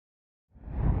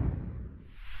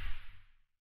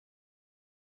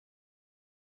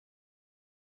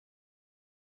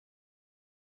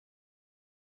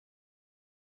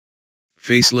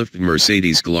Facelifted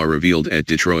Mercedes GLA revealed at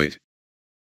Detroit.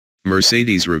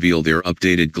 Mercedes revealed their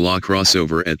updated GLA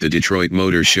crossover at the Detroit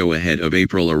Motor Show ahead of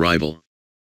April arrival.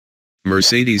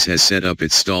 Mercedes has set up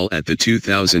its stall at the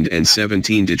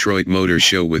 2017 Detroit Motor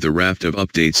Show with a raft of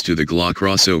updates to the GLA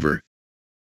crossover.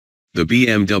 The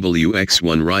BMW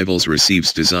X1 Rivals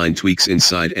receives design tweaks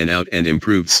inside and out and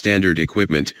improved standard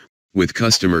equipment, with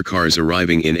customer cars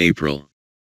arriving in April.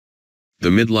 The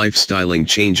midlife styling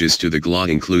changes to the GLA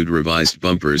include revised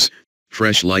bumpers,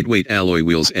 fresh lightweight alloy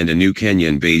wheels and a new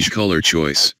Canyon beige color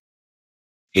choice.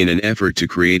 In an effort to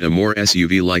create a more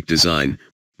SUV-like design,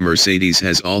 Mercedes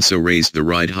has also raised the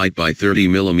ride height by 30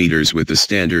 mm with the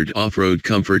standard off-road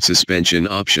comfort suspension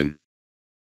option.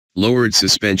 Lowered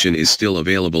suspension is still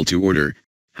available to order,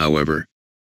 however.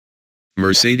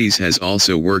 Mercedes has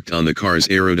also worked on the car's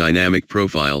aerodynamic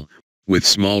profile, with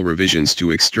small revisions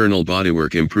to external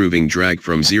bodywork improving drag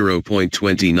from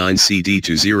 0.29 cd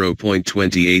to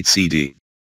 0.28 cd.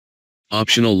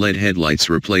 Optional LED headlights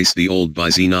replace the old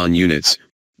bi-xenon units,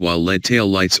 while LED tail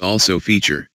lights also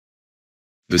feature.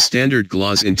 The standard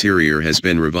GLA's interior has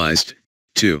been revised,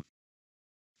 too.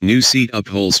 New seat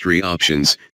upholstery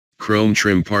options, chrome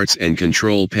trim parts and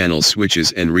control panel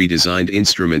switches and redesigned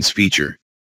instruments feature.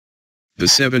 The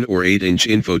 7 or 8-inch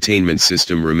infotainment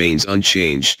system remains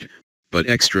unchanged, but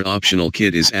extra optional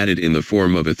kit is added in the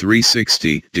form of a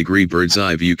 360-degree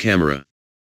bird's-eye view camera.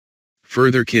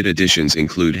 Further kit additions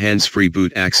include hands-free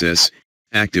boot access,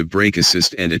 active brake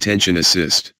assist and attention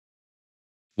assist.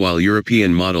 While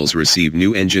European models receive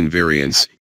new engine variants,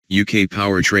 UK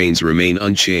powertrains remain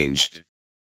unchanged.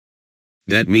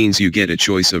 That means you get a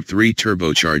choice of 3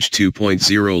 turbocharged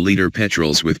 2.0-liter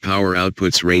petrols with power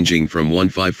outputs ranging from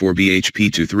 154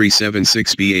 bhp to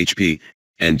 376 bhp,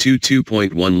 and 2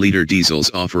 2.1-liter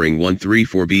diesels offering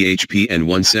 134 bhp and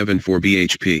 174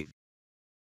 bhp.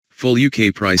 Full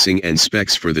UK pricing and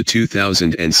specs for the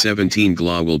 2017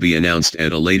 GLA will be announced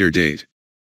at a later date.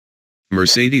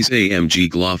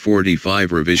 Mercedes-AMG GLA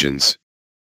 45 revisions.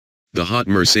 The hot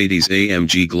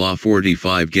Mercedes-AMG GLA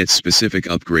 45 gets specific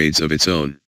upgrades of its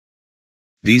own.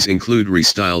 These include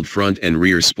restyled front and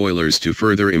rear spoilers to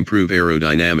further improve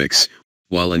aerodynamics,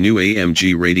 while a new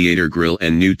AMG radiator grille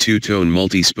and new two-tone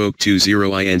multi-spoke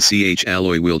 20inch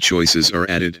alloy wheel choices are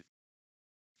added.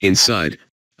 Inside,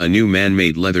 a new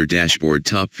man-made leather dashboard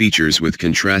top features with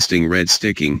contrasting red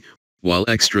sticking, while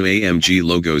extra AMG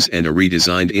logos and a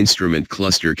redesigned instrument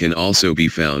cluster can also be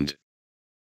found.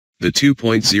 The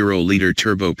 2.0-liter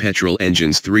turbo petrol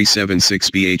engine's 376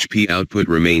 bhp output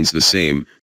remains the same,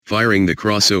 firing the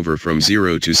crossover from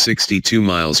 0 to 62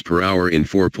 miles per hour in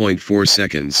 4.4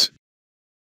 seconds.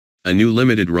 A new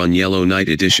limited-run yellow night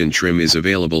edition trim is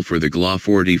available for the GLA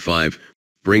 45,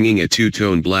 bringing a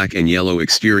two-tone black and yellow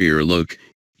exterior look,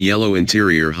 yellow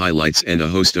interior highlights and a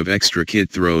host of extra kit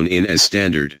thrown in as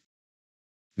standard.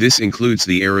 This includes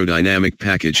the aerodynamic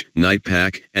package, night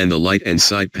pack, and the light and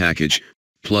side package,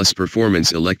 plus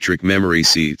performance electric memory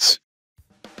seats.